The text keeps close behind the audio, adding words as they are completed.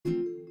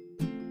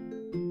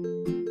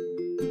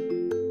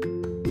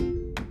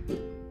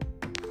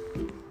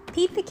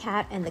Pete the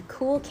Cat and the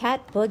Cool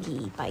Cat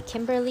Boogie by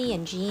Kimberly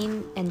and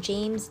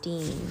James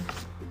Dean.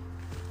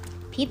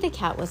 Pete the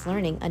Cat was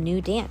learning a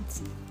new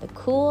dance, the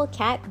Cool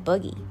Cat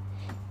Boogie.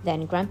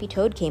 Then Grumpy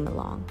Toad came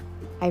along.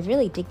 I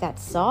really dig that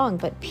song,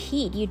 but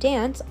Pete, you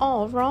dance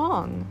all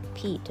wrong.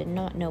 Pete did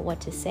not know what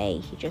to say.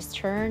 He just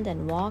turned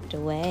and walked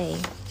away.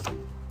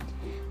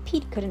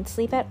 Pete couldn't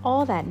sleep at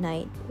all that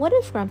night. What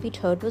if Grumpy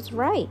Toad was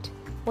right?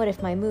 What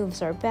if my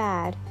moves are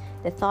bad?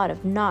 The thought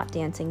of not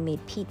dancing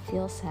made Pete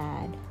feel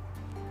sad.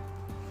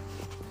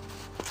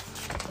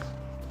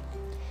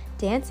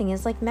 Dancing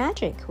is like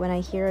magic when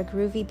I hear a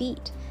groovy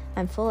beat.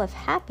 I'm full of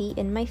happy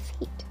in my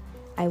feet.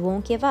 I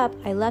won't give up.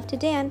 I love to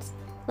dance.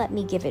 Let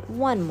me give it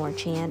one more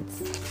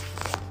chance.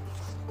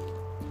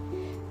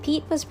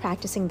 Pete was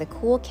practicing the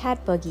Cool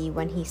Cat Boogie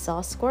when he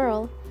saw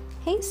Squirrel.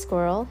 Hey,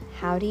 Squirrel,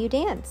 how do you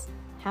dance?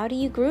 How do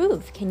you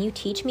groove? Can you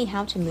teach me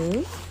how to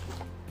move?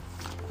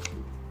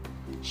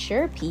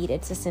 Sure, Pete,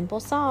 it's a simple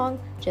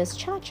song. Just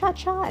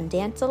cha-cha-cha and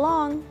dance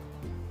along.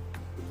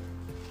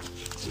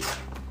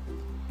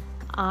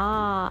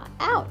 Ah,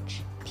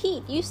 ouch!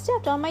 Pete, you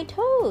stepped on my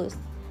toes.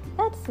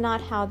 That's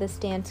not how this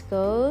dance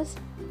goes.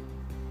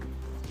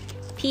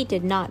 Pete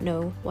did not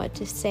know what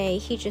to say.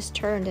 He just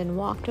turned and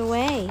walked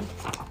away.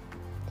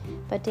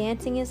 But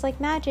dancing is like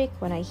magic.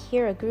 When I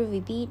hear a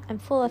groovy beat, I'm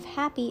full of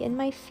happy in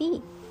my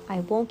feet.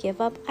 I won't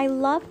give up. I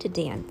love to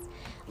dance.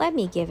 Let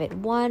me give it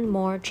one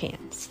more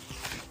chance.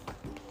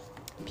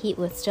 Pete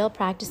was still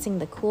practicing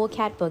the Cool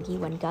Cat Boogie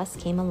when Gus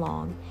came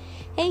along.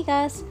 Hey,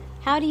 Gus,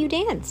 how do you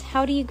dance?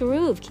 How do you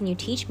groove? Can you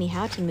teach me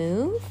how to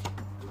move?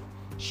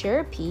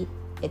 Sure, Pete.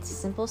 It's a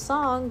simple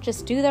song.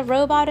 Just do the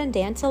robot and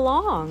dance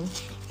along.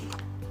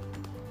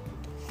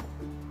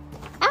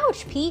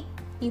 Ouch, Pete!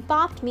 You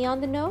bopped me on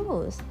the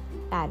nose.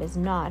 That is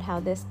not how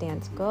this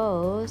dance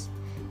goes.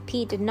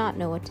 Pete did not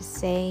know what to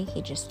say.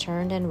 He just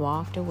turned and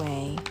walked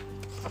away.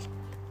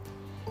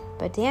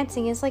 But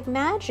dancing is like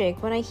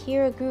magic. When I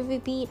hear a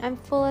groovy beat, I'm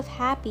full of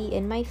happy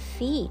in my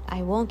feet.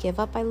 I won't give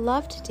up. I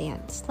love to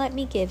dance. Let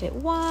me give it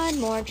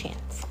one more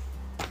chance.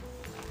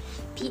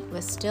 Pete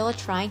was still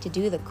trying to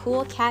do the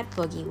Cool Cat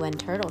Boogie when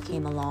Turtle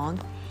came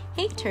along.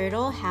 Hey,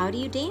 Turtle, how do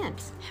you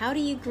dance? How do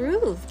you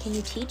groove? Can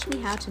you teach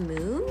me how to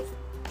move?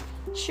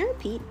 Sure,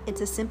 Pete. It's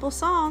a simple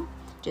song.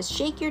 Just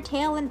shake your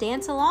tail and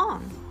dance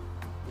along.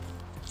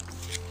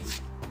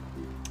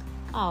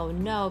 Oh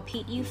no,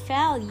 Pete, you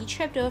fell. You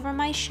tripped over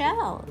my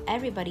shell.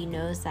 Everybody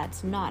knows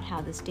that's not how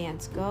this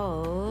dance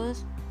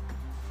goes.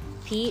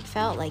 Pete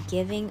felt like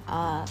giving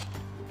up.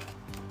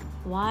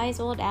 Wise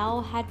old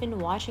owl had been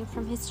watching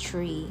from his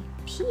tree.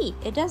 Pete,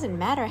 it doesn't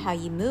matter how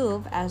you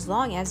move as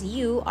long as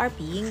you are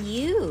being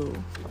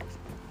you.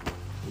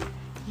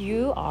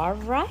 You are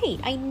right.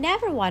 I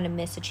never want to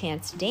miss a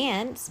chance to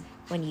dance.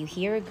 When you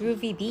hear a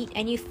groovy beat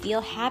and you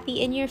feel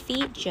happy in your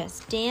feet,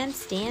 just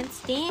dance,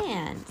 dance,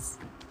 dance.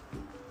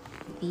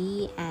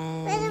 The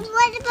end. But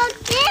what about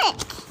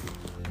this?